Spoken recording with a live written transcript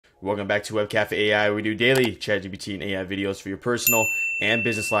Welcome back to Web Cafe AI. We do daily ChatGPT and AI videos for your personal and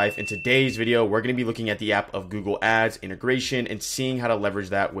business life. In today's video, we're going to be looking at the app of Google Ads integration and seeing how to leverage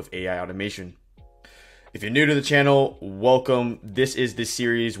that with AI automation. If you're new to the channel, welcome. This is the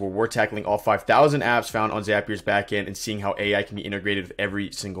series where we're tackling all 5,000 apps found on Zapier's backend and seeing how AI can be integrated with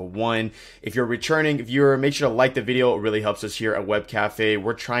every single one. If you're a returning viewer, make sure to like the video. It really helps us here at Web Cafe.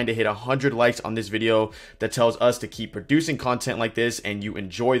 We're trying to hit 100 likes on this video. That tells us to keep producing content like this and you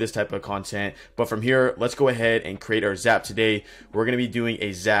enjoy this type of content. But from here, let's go ahead and create our Zap today. We're going to be doing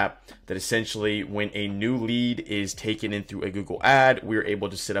a Zap that essentially when a new lead is taken in through a Google ad, we're able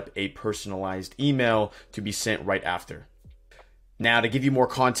to set up a personalized email to be sent right after. Now, to give you more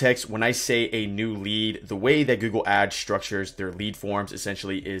context, when I say a new lead, the way that Google Ads structures their lead forms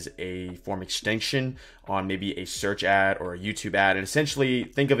essentially is a form extension on maybe a search ad or a YouTube ad. And essentially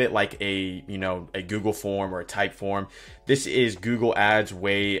think of it like a Google form or a type form. This is Google Ads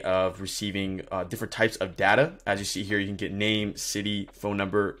way of receiving different types of data. As you see here, you can get name, city, phone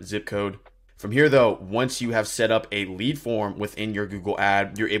number, zip code. From here though, once you have set up a lead form within your Google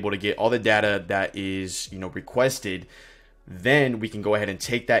ad, you're able to get all the data that is, requested. Then we can go ahead and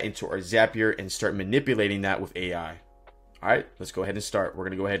take that into our Zapier and start manipulating that with AI. All right, let's go ahead and start. We're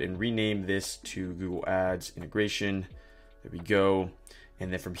gonna go ahead and rename this to Google Ads integration. There we go.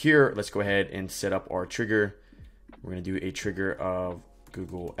 And then from here, let's go ahead and set up our trigger. We're gonna do a trigger of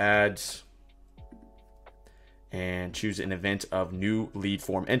Google Ads and choose an event of new lead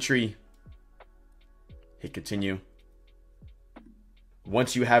form entry. Hit continue.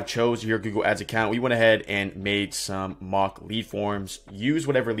 Once you have chose your Google Ads account, we went ahead and made some mock lead forms. Use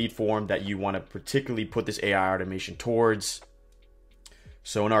whatever lead form that you want to particularly put this AI automation towards.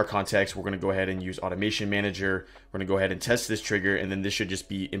 So in our context, we're going to go ahead and use Automation Manager. We're going to go ahead and test this trigger, and then this should just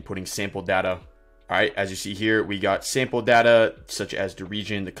be inputting sample data. All right, as you see here, we got sample data such as the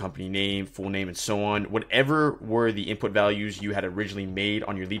region, the company name, full name, and so on. Whatever were the input values you had originally made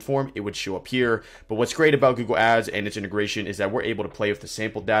on your lead form, it would show up here. But what's great about Google Ads and its integration is that we're able to play with the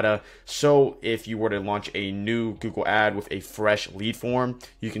sample data. So if you were to launch a new Google ad with a fresh lead form,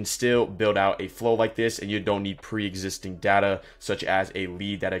 you can still build out a flow like this and you don't need pre-existing data such as a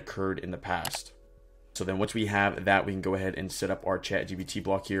lead that occurred in the past. So then once we have that, we can go ahead and set up our ChatGPT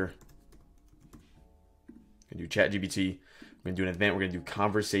block here. We're gonna do ChatGPT. We're gonna do an event. We're gonna do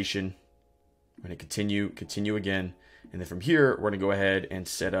conversation. We're gonna continue again. And then from here, we're gonna go ahead and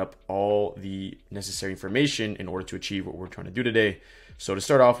set up all the necessary information in order to achieve what we're trying to do today. So to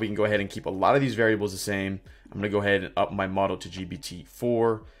start off, we can go ahead and keep a lot of these variables the same. I'm gonna go ahead and up my model to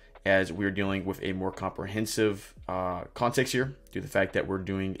GPT-4 as we're dealing with a more comprehensive context here due to the fact that we're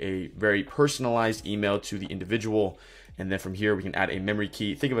doing a very personalized email to the individual. And then from here, we can add a memory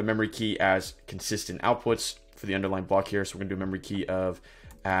key. Think of a memory key as consistent outputs for the underlying block here. So we're gonna do a memory key of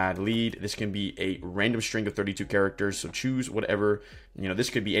add lead. This can be a random string of 32 characters. So choose whatever, this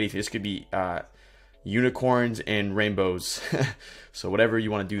could be anything. This could be unicorns and rainbows. So whatever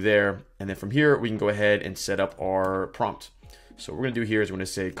you wanna do there. And then from here, we can go ahead and set up our prompt. So what we're gonna do here is we're gonna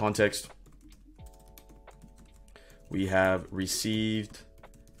say context. We have received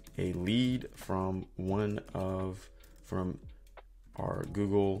a lead from our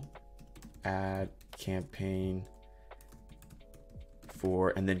Google ad campaign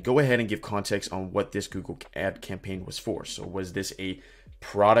for, and then go ahead and give context on what this Google ad campaign was for. So was this a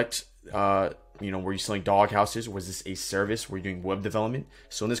product, were you selling dog houses? Was this a service? Were you doing web development?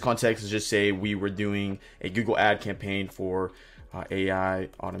 So in this context, let's just say we were doing a Google ad campaign for AI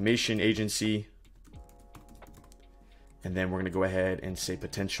automation agency. And then we're gonna go ahead and say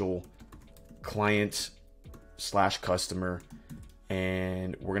potential client / customer.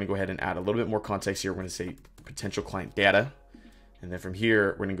 And we're gonna go ahead and add a little bit more context here. We're gonna say potential client data. And then from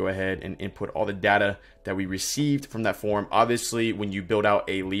here, we're gonna go ahead and input all the data that we received from that form. Obviously, when you build out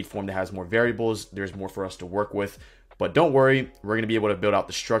a lead form that has more variables, there's more for us to work with. But don't worry, we're gonna be able to build out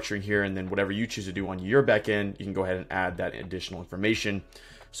the structure here, and then whatever you choose to do on your backend, you can go ahead and add that additional information.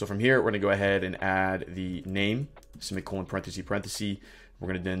 So from here, we're gonna go ahead and add the name, semicolon, parenthesis. We're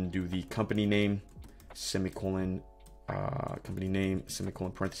gonna then do the company name, semicolon, company name,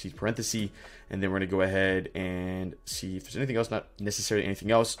 semicolon, parenthesis, and then we're gonna go ahead and see if there's anything else, not necessarily anything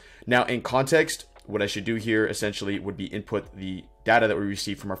else. Now in context, what I should do here essentially would be input the data that we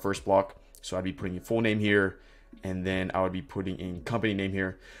received from our first block. So I'd be putting in full name here, and then I would be putting in company name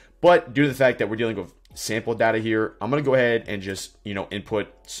here. But due to the fact that we're dealing with sample data here, I'm gonna go ahead and just, input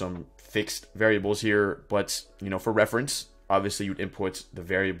some fixed variables here. But, for reference, obviously you'd input the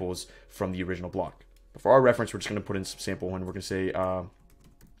variables from the original block. But for our reference, we're just gonna put in some sample one. We're gonna say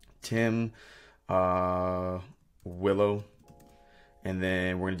Tim Willow, And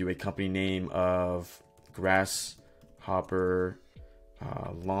then we're going to do a company name of Grasshopper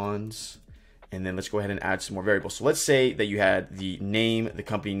Lawns. And then let's go ahead and add some more variables. So let's say that you had the name, the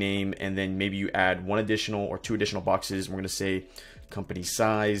company name, and then maybe you add one additional or two additional boxes. We're going to say company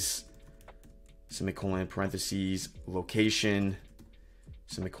size, semicolon, parentheses, location,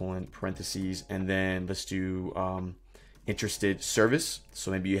 semicolon, parentheses, and then let's do interested service.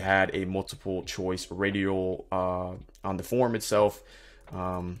 So maybe you had a multiple choice radial on the form itself.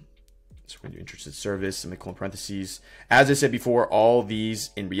 So we're going to do interested service, semicolon, parentheses. As I said before, all these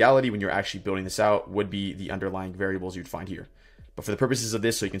in reality, when you're actually building this out, would be the underlying variables you'd find here. But for the purposes of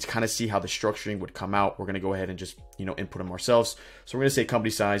this, so you can kind of see how the structuring would come out, we're going to go ahead and just, input them ourselves. So we're going to say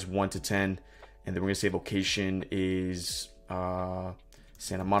company size 1 to 10, and then we're going to say location is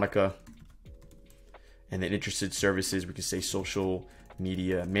Santa Monica. And then interested services, we can say social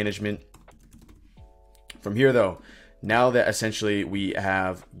media management. From here though, now that essentially we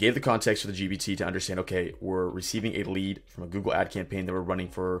gave the context for the GPT to understand, okay, we're receiving a lead from a Google ad campaign that we're running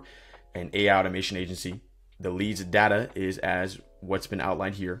for an AI automation agency. The lead's data is as what's been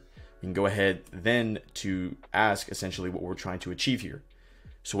outlined here. You can go ahead then to ask essentially what we're trying to achieve here.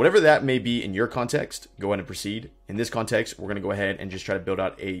 So whatever that may be in your context, go ahead and proceed. In this context, we're going to go ahead and just try to build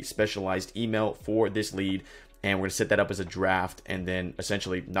out a specialized email for this lead. And we're going to set that up as a draft and then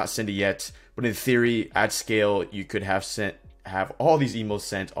essentially not send it yet. But in theory, at scale, you could have all these emails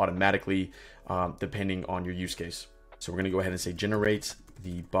sent automatically depending on your use case. So we're going to go ahead and say generate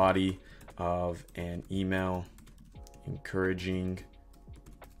the body of an email encouraging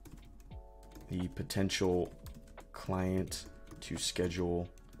the potential client to schedule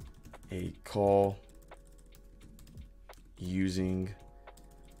a call using,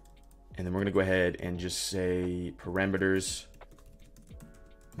 and then we're going to go ahead and just say parameters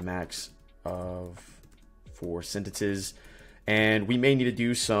max of 4 sentences. And we may need to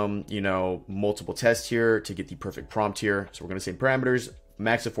do some, multiple tests here to get the perfect prompt here. So we're going to say parameters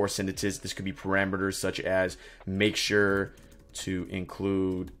max of 4 sentences. This could be parameters such as make sure to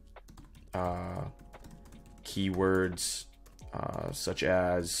include keywords such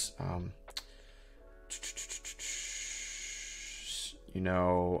as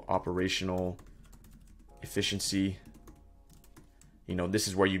operational efficiency. This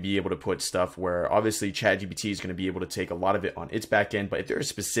is where you'd be able to put stuff where obviously ChatGPT is going to be able to take a lot of it on its back end, but if there are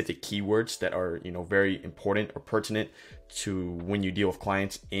specific keywords that are very important or pertinent to when you deal with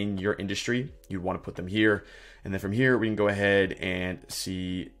clients in your industry, you'd want to put them here. And then from here we can go ahead and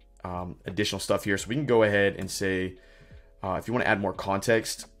see additional stuff here. So we can go ahead and say if you want to add more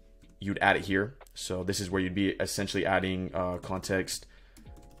context, you'd add it here. So this is where you'd be essentially adding context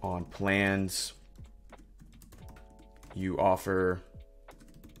on plans you offer,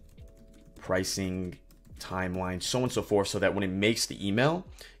 pricing, timeline, so on and so forth, so that when it makes the email,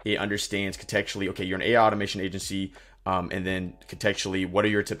 it understands contextually, okay, you're an AI automation agency, and then contextually, what are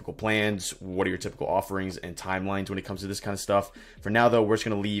your typical plans, what are your typical offerings and timelines when it comes to this kind of stuff. For now though, we're just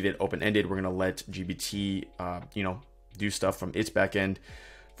going to leave it open-ended. We're going to let GPT do stuff from its back end.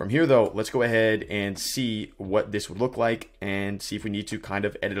 From here though, let's go ahead and see what this would look like and see if we need to kind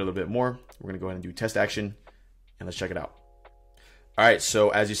of edit a little bit more. We're going to go ahead and do test action and let's check it out. All right, so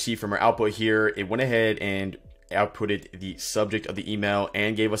as you see from our output here, it went ahead and outputted the subject of the email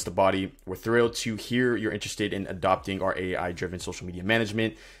and gave us the body. We're thrilled to hear you're interested in adopting our AI-driven social media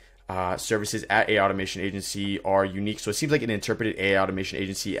management services at AI Automation Agency are unique. So it seems like it interpreted AI Automation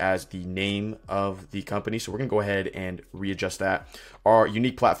Agency as the name of the company. So we're going to go ahead and readjust that. Our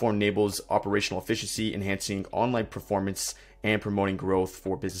unique platform enables operational efficiency, enhancing online performance and promoting growth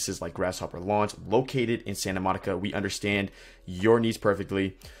for businesses like Grasshopper Launch, located in Santa Monica. We understand your needs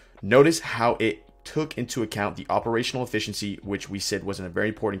perfectly. Notice how it took into account the operational efficiency, which we said was a very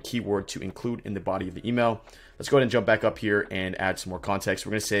important keyword to include in the body of the email. Let's go ahead and jump back up here and add some more context.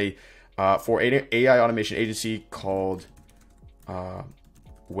 We're going to say for an AI automation agency called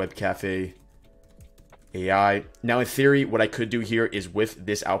Web Cafe AI. Now in theory, what I could do here is with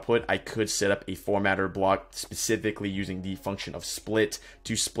this output, I could set up a formatter block specifically using the function of split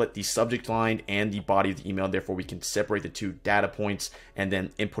to split the subject line and the body of the email. Therefore, we can separate the two data points and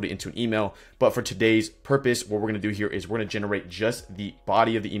then input it into an email. But for today's purpose, what we're going to do here is we're going to generate just the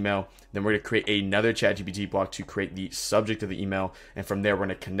body of the email. Then we're going to create another ChatGPT block to create the subject of the email. And from there, we're going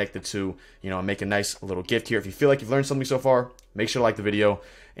to connect the two, make a nice little gift here. If you feel like you've learned something so far, make sure to like the video.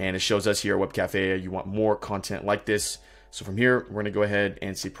 And it shows us here at Web Cafe, you want more content like this. So from here, we're going to go ahead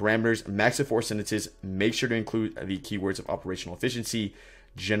and say parameters, max of 4 sentences. Make sure to include the keywords of operational efficiency.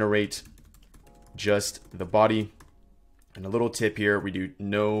 Generate just the body. And a little tip here, we do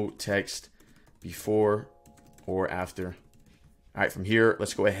no text before or after All right, from here,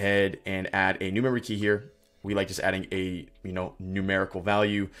 let's go ahead and add a new memory key here. We like just adding a, numerical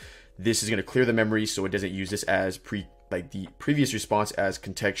value. This is going to clear the memory so it doesn't use this as the previous response as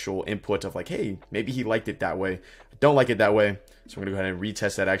contextual input of like, hey, maybe he liked it that way. I don't like it that way. So we're going to go ahead and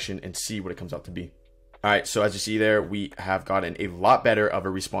retest that action and see what it comes out to be. All right, so as you see there, we have gotten a lot better of a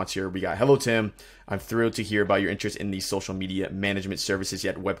response here. We got, hello, Tim. I'm thrilled to hear about your interest in the social media management services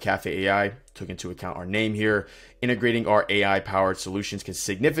at Web Cafe AI. Took into account our name here. Integrating our AI-powered solutions can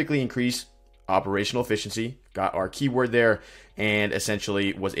significantly increase operational efficiency. Got our keyword there and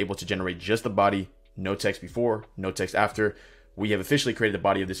essentially was able to generate just the body, no text before, no text after. We have officially created the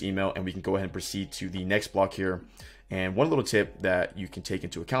body of this email, and we can go ahead and proceed to the next block here. And one little tip that you can take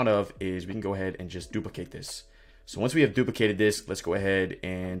into account of is we can go ahead and just duplicate this. So once we have duplicated this, let's go ahead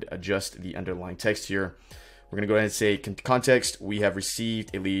and adjust the underlying text here. We're going to go ahead and say context. We have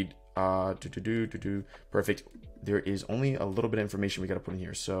received a lead. Perfect. There is only a little bit of information we got to put in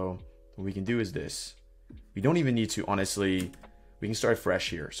here. So what we can do is this. We don't even need to, honestly, we can start fresh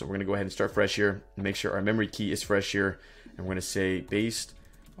here. So we're going to go ahead and start fresh here and make sure our memory key is fresh here. And we're going to say based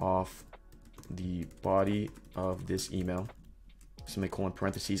off the body of this email, semicolon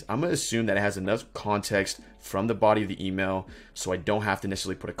parentheses. I'm going to assume that it has enough context from the body of the email, so I don't have to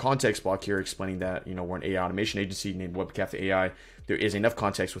necessarily put a context block here explaining that, we're an AI automation agency named Web Cafe AI. There is enough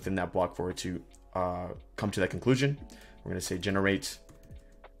context within that block for it to come to that conclusion. We're going to say generate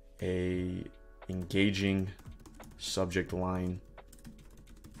a engaging subject line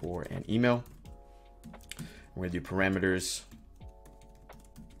for an email. We're going to do parameters.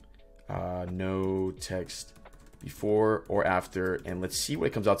 No text before or after, and let's see what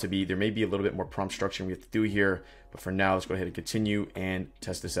it comes out to be. There may be a little bit more prompt structure we have to do here, but for now, let's go ahead and continue and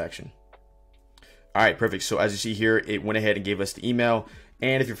test this action. All right, perfect. So as you see here, it went ahead and gave us the email.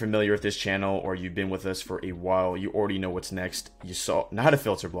 And if you're familiar with this channel or you've been with us for a while, you already know what's next. You saw not a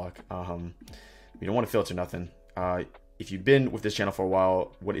filter block. We don't want to filter nothing. If you've been with this channel for a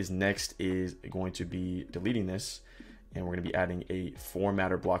while, what is next is going to be deleting this, and we're going to be adding a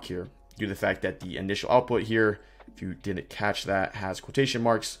formatter block here. Due to the fact that the initial output here, if you didn't catch that, has quotation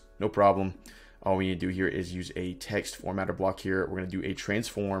marks, no problem. All we need to do here is use a text formatter block here. We're going to do a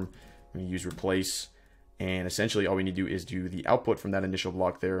transform. We're going to use replace. And essentially all we need to do is do the output from that initial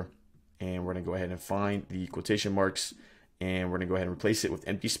block there. And we're going to go ahead and find the quotation marks. And we're going to go ahead and replace it with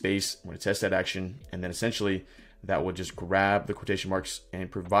empty space. We're going to test that action. And then essentially that will just grab the quotation marks and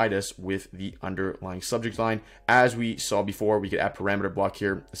provide us with the underlying subject line. As we saw before, we could add parameter block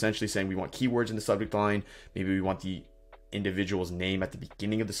here, essentially saying we want keywords in the subject line. Maybe we want the individual's name at the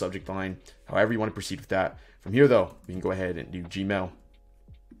beginning of the subject line. However you want to proceed with that. From here though, we can go ahead and do Gmail.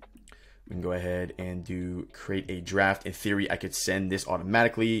 We can go ahead and do create a draft. In theory, I could send this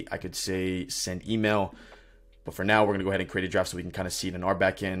automatically. I could say send email. But for now, we're going to go ahead and create a draft so we can kind of see it in our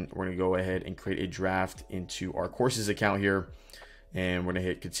backend. We're going to go ahead and create a draft into our courses account here. And we're going to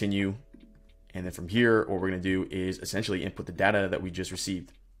hit continue. And then from here, what we're going to do is essentially input the data that we just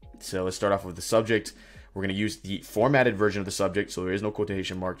received. So let's start off with the subject. We're going to use the formatted version of the subject, so there is no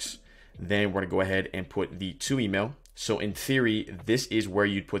quotation marks. Then we're going to go ahead and put the to email. So in theory, this is where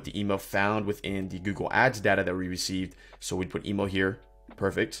you'd put the email found within the Google Ads data that we received. So we'd put email here.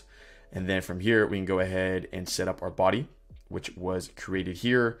 Perfect. And then from here, we can go ahead and set up our body, which was created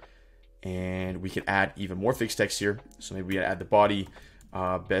here. And we can add even more fixed text here. So maybe we add the body,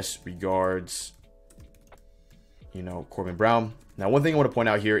 best regards, Corbin Brown. Now, one thing I want to point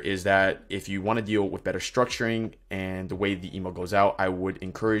out here is that if you want to deal with better structuring and the way the email goes out, I would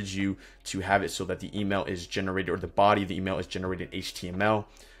encourage you to have it so that the email is generated, or the body of the email is generated in HTML.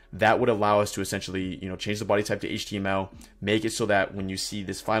 That would allow us to essentially, change the body type to HTML, make it so that when you see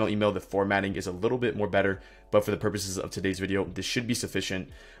this final email, the formatting is a little bit more better. But for the purposes of today's video, this should be sufficient.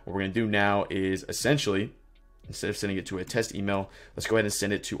 What we're going to do now is essentially, instead of sending it to a test email, let's go ahead and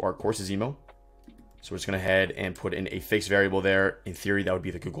send it to our courses email. So we're just going to head and put in a fixed variable there. In theory, that would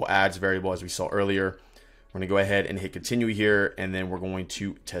be the Google Ads variable as we saw earlier. We're going to go ahead and hit continue here, and then we're going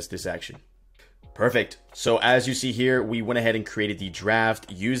to test this action. Perfect. So as you see here, we went ahead and created the draft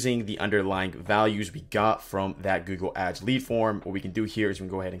using the underlying values we got from that Google Ads lead form. What we can do here is we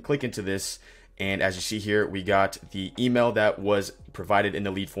can go ahead and click into this. And as you see here, we got the email that was provided in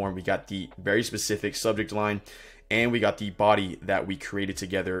the lead form. We got the very specific subject line, and we got the body that we created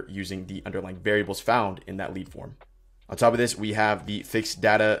together using the underlying variables found in that lead form. On top of this, we have the fixed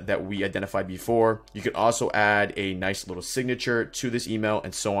data that we identified before. You could also add a nice little signature to this email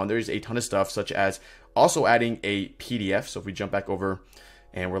and so on. There's a ton of stuff, such as also adding a PDF. So if we jump back over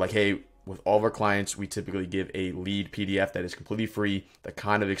and we're like, hey, with all of our clients, we typically give a lead PDF that is completely free that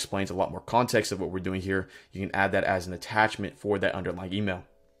kind of explains a lot more context of what we're doing here. You can add that as an attachment for that underlying email.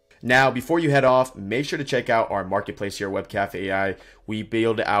 Now, before you head off, make sure to check out our marketplace here at WebCafe AI. We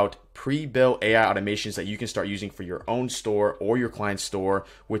build out pre-built AI automations that you can start using for your own store or your client's store,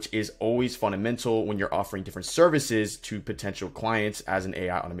 which is always fundamental when you're offering different services to potential clients as an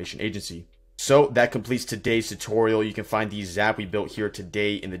AI automation agency. So that completes today's tutorial. You can find the Zap we built here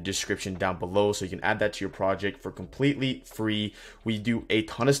today in the description down below, so you can add that to your project for completely free. We do a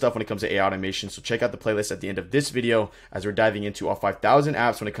ton of stuff when it comes to AI automation, so check out the playlist at the end of this video as we're diving into all 5,000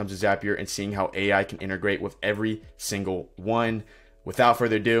 apps when it comes to Zapier and seeing how AI can integrate with every single one. Without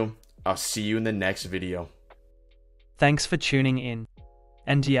further ado, I'll see you in the next video. Thanks for tuning in.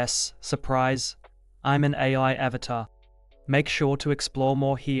 And yes, surprise, I'm an AI avatar. Make sure to explore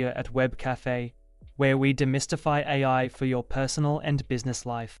more here at WebCafe, where we demystify AI for your personal and business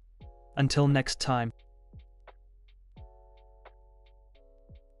life. Until next time.